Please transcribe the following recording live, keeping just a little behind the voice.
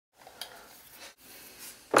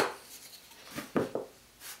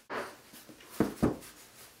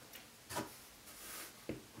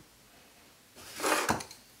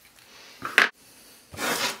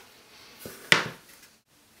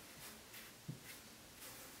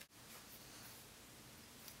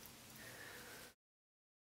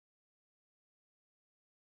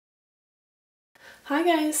Hi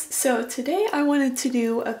guys, so today I wanted to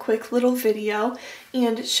do a quick little video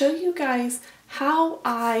and show you guys how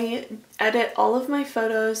I edit all of my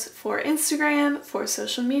photos for Instagram, for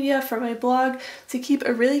social media, for my blog to keep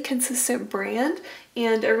a really consistent brand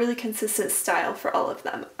and a really consistent style for all of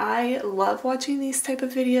them. I love watching these type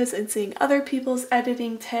of videos and seeing other people's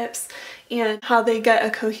editing tips and how they get a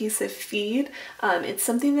cohesive feed. It's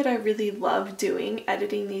something that I really love doing,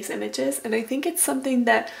 editing these images, and I think it's something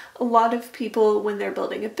that a lot of people, when they're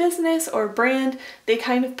building a business or a brand, they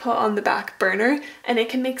kind of put on the back burner, and it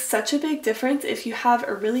can make such a big difference if you have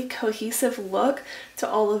a really cohesive look to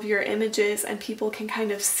all of your images and people can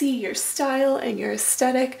kind of see your style and your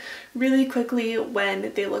aesthetic really quickly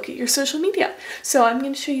when they look at your social media. So I'm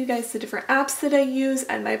going to show you guys the different apps that I use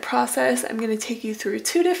and my process. I'm going to take you through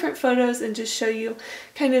 2 different photos and just show you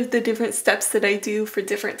kind of the different steps that I do for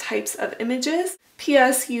different types of images.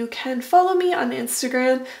 P.S. You can follow me on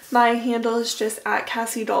Instagram. My handle is just at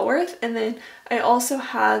Cassie Dolworth, and then I also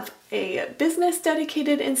have a business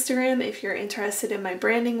dedicated Instagram if you're interested in my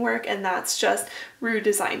branding work, and that's just Reux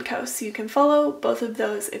Design Co. So you can follow both of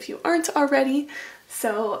those if you aren't already.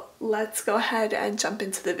 So let's go ahead and jump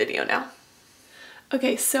into the video now.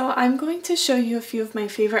 Okay, so I'm going to show you a few of my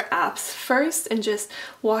favorite apps first and just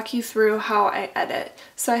walk you through how I edit.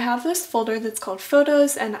 So I have this folder that's called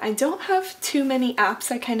Photos, and I don't have too many apps.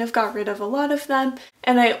 I kind of got rid of a lot of them,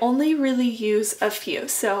 and I only really use a few.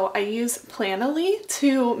 So I use Planoly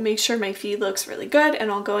to make sure my feed looks really good, and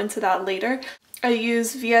I'll go into that later. I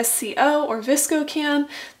use VSCO or ViscoCam,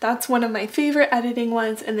 that's one of my favorite editing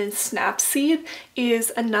ones, and then Snapseed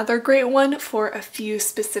is another great one for a few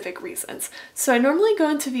specific reasons. So I normally go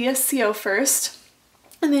into VSCO first,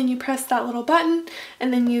 and then you press that little button,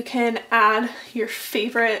 and then you can add your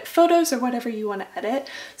favorite photos or whatever you want to edit.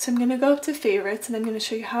 So I'm going to go up to favorites, and I'm going to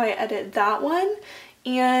show you how I edit that one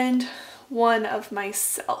and one of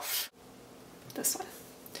myself, this one.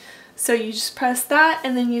 So you just press that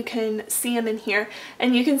and then you can see them in here,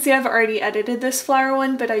 and you can see I've already edited this flower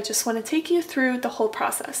one, but I just want to take you through the whole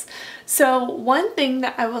process. So one thing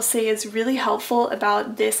that I will say is really helpful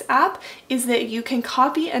about this app is that you can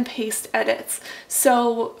copy and paste edits.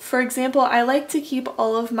 So for example, I like to keep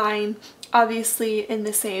all of mine obviously in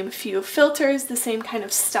the same few filters, the same kind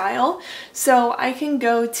of style. So I can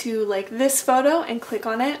go to like this photo and click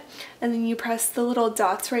on it, and then you press the little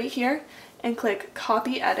dots right here and click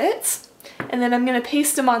copy edits, and then I'm going to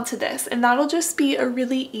paste them onto this, and that'll just be a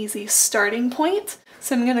really easy starting point.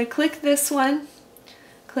 So I'm going to click this one,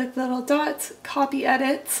 click the little dots, copy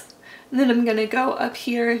edits, and then I'm going to go up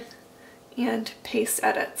here and paste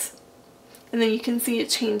edits. And then you can see it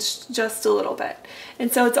changed just a little bit.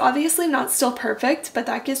 And so it's obviously not still perfect, but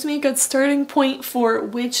that gives me a good starting point for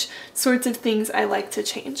which sorts of things I like to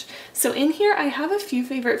change. So in here I have a few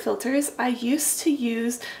favorite filters. I used to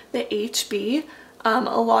use the HB,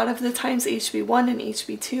 a lot of the times HB1 and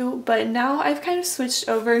HB2, but now I've kind of switched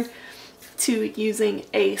over to using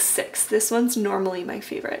A6. This one's normally my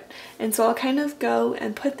favorite. And so I'll kind of go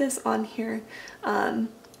and put this on here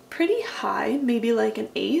pretty high, maybe like an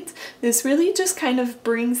 8. This really just kind of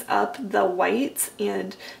brings up the whites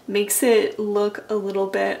and makes it look a little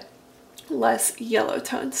bit less yellow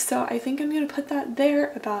toned. So I think I'm going to put that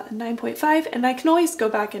there about 9.5, and I can always go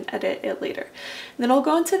back and edit it later. And then I'll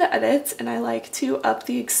go into the edits, and I like to up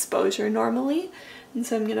the exposure normally, and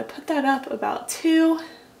so I'm going to put that up about 2,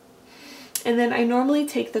 and then I normally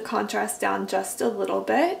take the contrast down just a little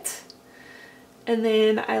bit, and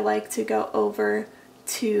then I like to go over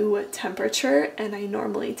to temperature, and I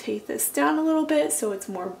normally take this down a little bit so it's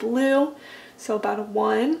more blue, so about a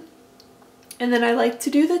 1. And then I like to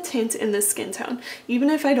do the tint in the skin tone. Even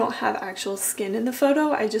if I don't have actual skin in the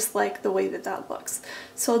photo, I just like the way that that looks.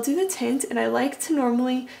 So I'll do the tint, and I like to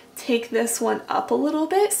normally take this one up a little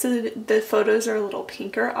bit so that the photos are a little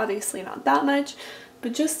pinker. Obviously not that much,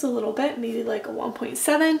 but just a little bit, maybe like a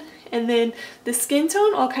 1.7. And then the skin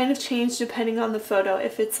tone I'll kind of change depending on the photo,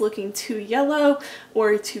 if it's looking too yellow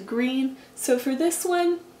or too green. So for this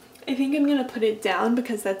one, I think I'm going to put it down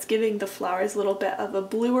because that's giving the flowers a little bit of a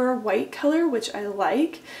bluer white color, which I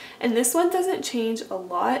like. And this one doesn't change a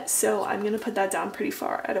lot, so I'm going to put that down pretty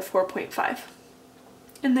far at a 4.5.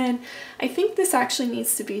 And then I think this actually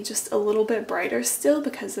needs to be just a little bit brighter still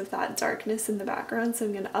because of that darkness in the background. So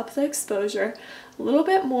I'm going to up the exposure a little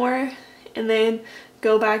bit more, and then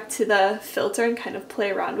go back to the filter and kind of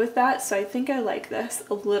play around with that. So I think I like this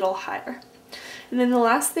a little higher. And then the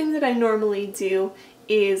last thing that I normally do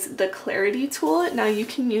is the Clarity tool. Now you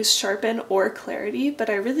can use Sharpen or Clarity, but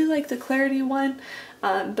I really like the Clarity one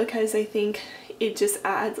because I think it just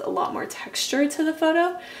adds a lot more texture to the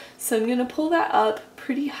photo. So I'm gonna pull that up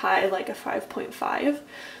pretty high, like a 5.5.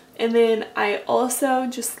 And then I also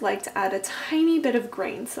just like to add a tiny bit of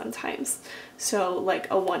grain sometimes. So like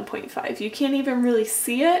a 1.5. You can't even really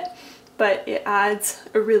see it, but it adds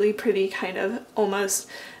a really pretty kind of almost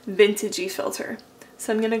vintagey filter.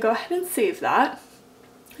 So I'm gonna go ahead and save that.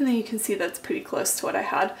 And then you can see that's pretty close to what I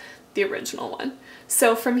had, the original one.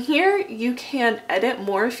 So from here, you can edit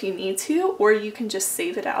more if you need to, or you can just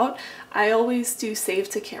save it out. I always do save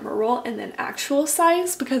to camera roll and then actual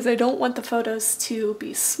size because I don't want the photos to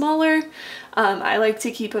be smaller. I like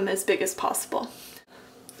to keep them as big as possible.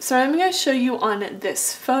 So I'm going to show you on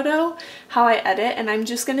this photo how I edit, and I'm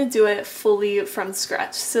just going to do it fully from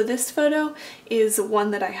scratch. So this photo is one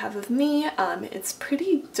that I have of me. It's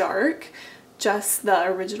pretty dark, just the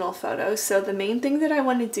original photo. So the main thing that I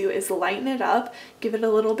want to do is lighten it up, give it a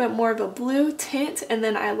little bit more of a blue tint, and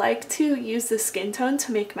then I like to use the skin tone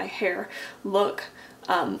to make my hair look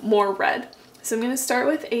more red. So I'm going to start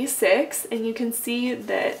with A6, and you can see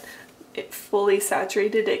that it fully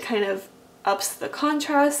saturated. It kind of ups the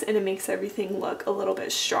contrast and it makes everything look a little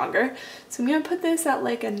bit stronger. So I'm going to put this at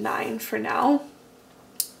like a 9 for now,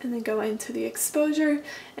 and then go into the exposure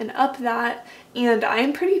and up that. And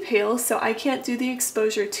I'm pretty pale, so I can't do the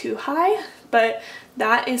exposure too high, but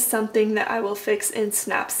that is something that I will fix in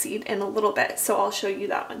Snapseed in a little bit, so I'll show you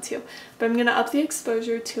that one too. But I'm going to up the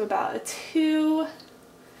exposure to about a 2,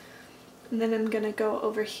 and then I'm going to go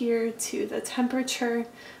over here to the temperature,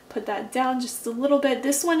 put that down just a little bit.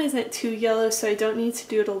 This one isn't too yellow, so I don't need to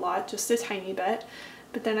do it a lot, just a tiny bit.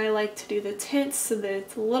 But then I like to do the tints so that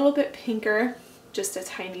it's a little bit pinker, just a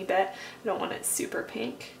tiny bit. I don't want it super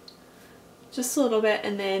pink, just a little bit.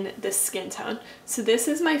 And then the skin tone. So this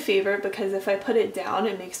is my favorite because if I put it down,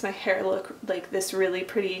 it makes my hair look like this really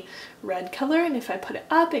pretty red color. And if I put it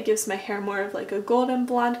up, it gives my hair more of like a golden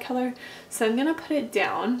blonde color. So I'm gonna put it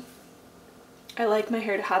down. I like my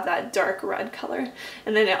hair to have that dark red color,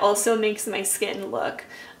 and then it also makes my skin look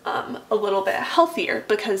a little bit healthier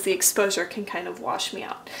because the exposure can kind of wash me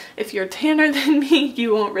out. If you're tanner than me,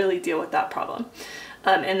 you won't really deal with that problem.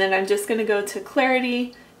 And then I'm just going to go to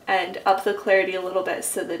Clarity and up the clarity a little bit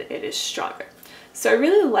so that it is stronger. So I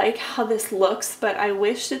really like how this looks, but I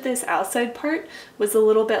wish that this outside part was a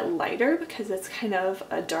little bit lighter because it's kind of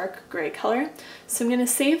a dark gray color. So I'm going to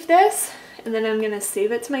save this, and then I'm going to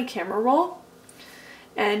save it to my camera roll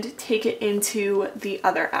and take it into the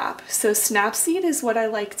other app. So Snapseed is what I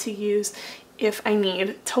like to use if I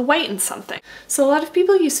need to whiten something. So a lot of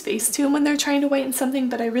people use Facetune when they're trying to whiten something,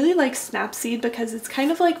 but I really like Snapseed because it's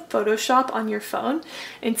kind of like Photoshop on your phone,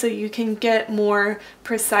 and so you can get more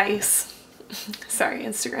precise, sorry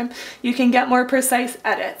Instagram, you can get more precise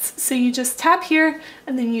edits. So you just tap here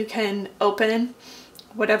and then you can open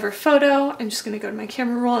whatever photo. I'm just going to go to my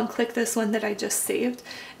camera roll and click this one that I just saved.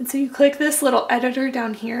 And so you click this little editor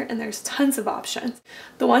down here and there's tons of options.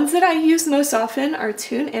 The ones that I use most often are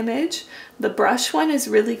Tune Image. The brush one is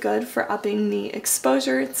really good for upping the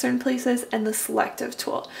exposure in certain places, and the selective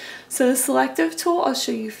tool. So the selective tool I'll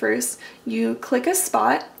show you first. You click a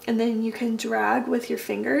spot and then you can drag with your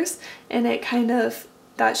fingers, and it kind of,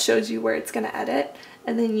 that shows you where it's going to edit,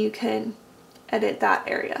 and then you can edit that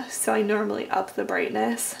area. So I normally up the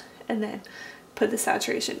brightness and then put the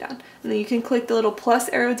saturation down. And then you can click the little plus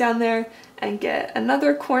arrow down there and get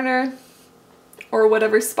another corner or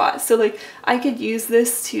whatever spot. So like I could use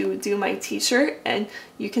this to do my t-shirt, and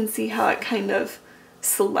you can see how it kind of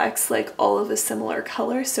selects like all of a similar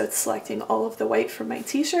color. So it's selecting all of the white from my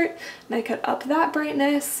t-shirt, and I could up that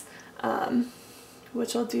brightness,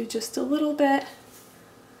 which I'll do just a little bit.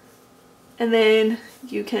 And then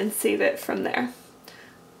you can save it from there.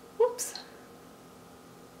 Whoops.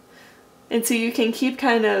 And so you can keep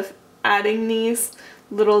kind of adding these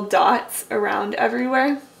little dots around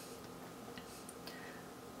everywhere.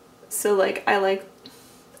 So like I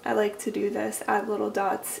like to do this, add little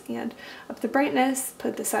dots and up the brightness,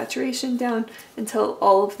 put the saturation down until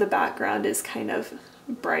all of the background is kind of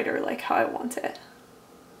brighter like how I want it.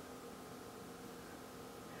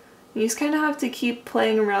 You just kind of have to keep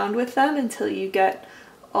playing around with them until you get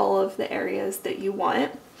all of the areas that you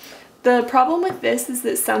want. The problem with this is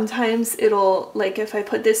that sometimes it'll, like if I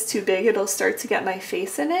put this too big, it'll start to get my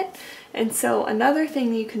face in it. And so another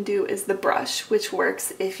thing you can do is the brush, which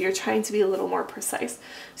works if you're trying to be a little more precise.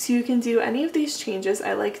 So you can do any of these changes.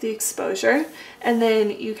 I like the exposure, and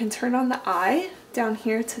then you can turn on the eye down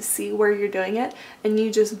here to see where you're doing it, and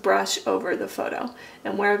you just brush over the photo,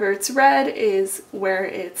 and wherever it's red is where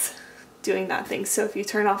it's doing that thing. So if you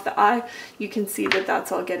turn off the eye, you can see that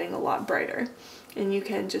that's all getting a lot brighter. And you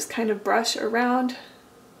can just kind of brush around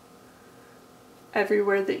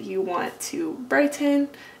everywhere that you want to brighten,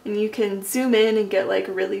 and you can zoom in and get like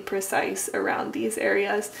really precise around these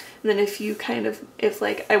areas. And then if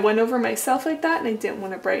like I went over myself like that and I didn't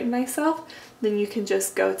want to brighten myself, then you can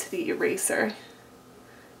just go to the eraser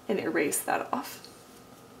and erase that off.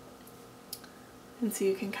 And so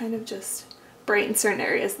you can kind of just brighten certain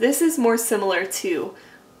areas. This is more similar to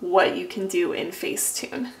what you can do in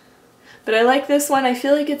Facetune. But I like this one. I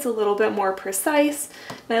feel like it's a little bit more precise,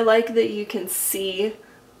 and I like that you can see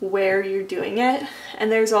where you're doing it.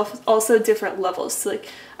 And there's also different levels. So like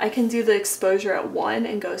I can do the exposure at 1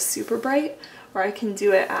 and go super bright, or I can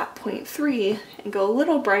do it at 0.3 and go a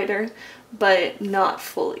little brighter, but not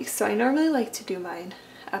fully. So I normally like to do mine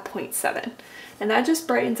at 0.7. And that just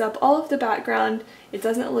brightens up all of the background. It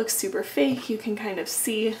doesn't look super fake. You can kind of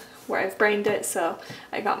see where I've brightened it. So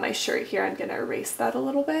I got my shirt here. I'm gonna erase that a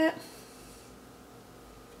little bit.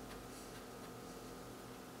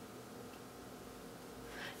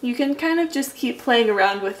 You can kind of just keep playing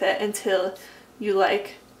around with it until you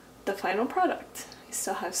like the final product. I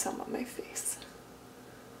still have some on my face.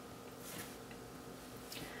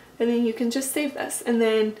 And then you can just save this. And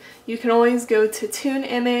then you can always go to Tune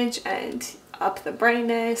Image and up the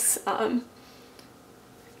brightness.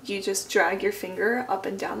 You just drag your finger up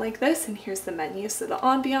and down like this, and here's the menu. So the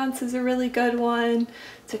ambiance is a really good one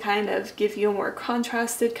to kind of give you a more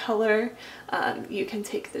contrasted color. You can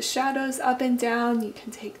take the shadows up and down. You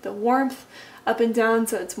can take the warmth up and down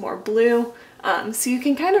so it's more blue. So you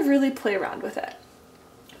can kind of really play around with it.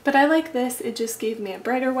 But I like this. It just gave me a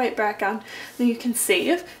brighter white background. Then you can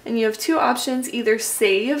save, and you have two options: either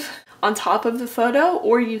save on top of the photo,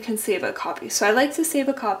 or you can save a copy. So I like to save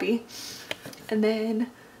a copy, and then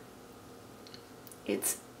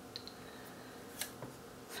it's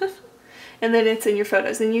and then it's in your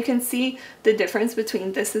photos, and you can see the difference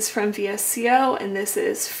between this is from VSCO and this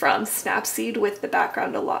is from Snapseed with the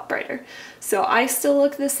background a lot brighter. So I still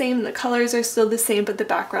look the same, the colors are still the same, but the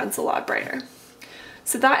background's a lot brighter.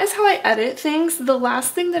 So that is how I edit things. The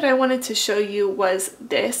last thing that I wanted to show you was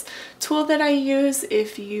this tool that I use.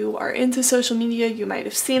 If you are into social media, you might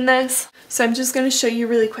have seen this. So I'm just going to show you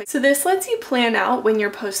really quick. So this lets you plan out when you're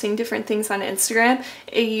posting different things on Instagram.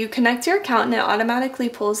 You connect your account and it automatically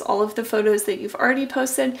pulls all of the photos that you've already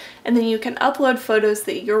posted, and then you can upload photos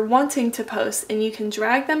that you're wanting to post, and you can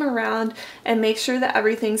drag them around and make sure that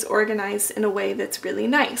everything's organized in a way that's really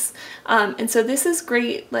nice. And so this is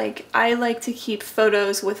great. Like, I like to keep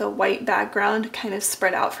photos with a white background kind of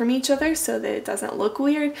spread out from each other so that it doesn't look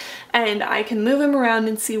weird, and I can move them around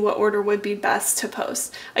and see what order would be best to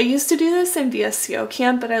post. I used to do this in VSCO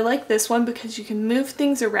Camp, but I like this one because you can move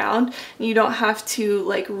things around and you don't have to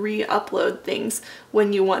like re-upload things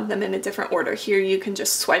when you want them in a different order. Here you can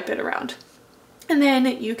just swipe it around. And then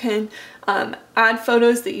you can add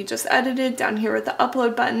photos that you just edited down here with the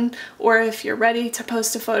upload button, or if you're ready to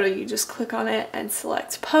post a photo, you just click on it and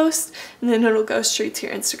select post, and then it'll go straight to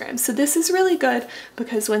your Instagram. So this is really good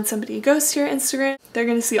because when somebody goes to your Instagram, they're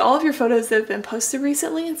going to see all of your photos that have been posted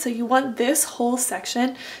recently, and so you want this whole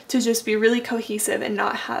section to just be really cohesive and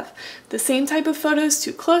not have the same type of photos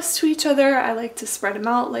too close to each other. I like to spread them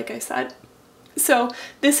out, like I said. So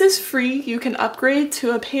this is free. You can upgrade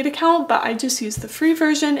to a paid account, but I just use the free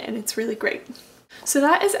version and it's really great. So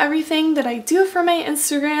that is everything that I do for my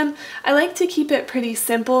Instagram. I like to keep it pretty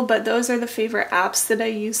simple, but those are the favorite apps that I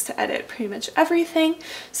use to edit pretty much everything.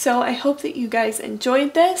 So I hope that you guys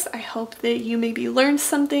enjoyed this. I hope that you maybe learned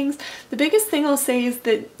some things. The biggest thing I'll say is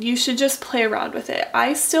that you should just play around with it.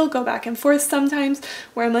 I still go back and forth sometimes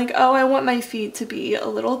where I'm like, oh, I want my feed to be a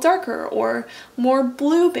little darker or more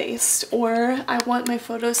blue based, or I want my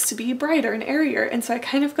photos to be brighter and airier. And so I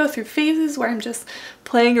kind of go through phases where I'm just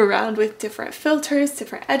playing around with different filters,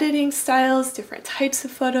 different editing styles, different types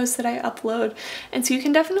of photos that I upload. And so you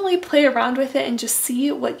can definitely play around with it and just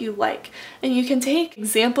see what you like. And you can take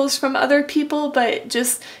examples from other people, but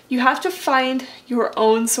just you have to find your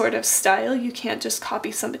own sort of style. You can't just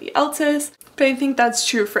copy somebody else's. But I think that's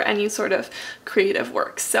true for any sort of creative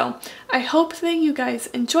work. So I hope that you guys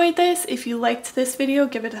enjoyed this. If you liked this video,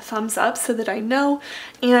 give it a thumbs up so that I know.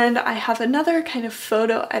 And I have another kind of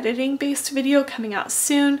photo editing based video coming out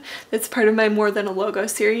soon that's part of my More Than a Logo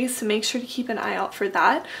series, so make sure to keep an eye out for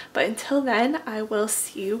that. But until then, I will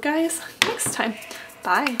see you guys next time.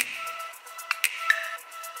 Bye.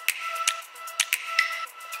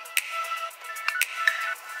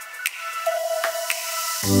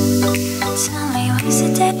 Tell me what's the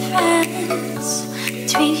difference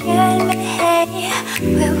between you and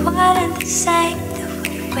me? We're one and the same.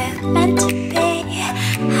 we're meant to be.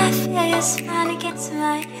 I feel your smile against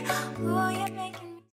mine. Ooh, you're making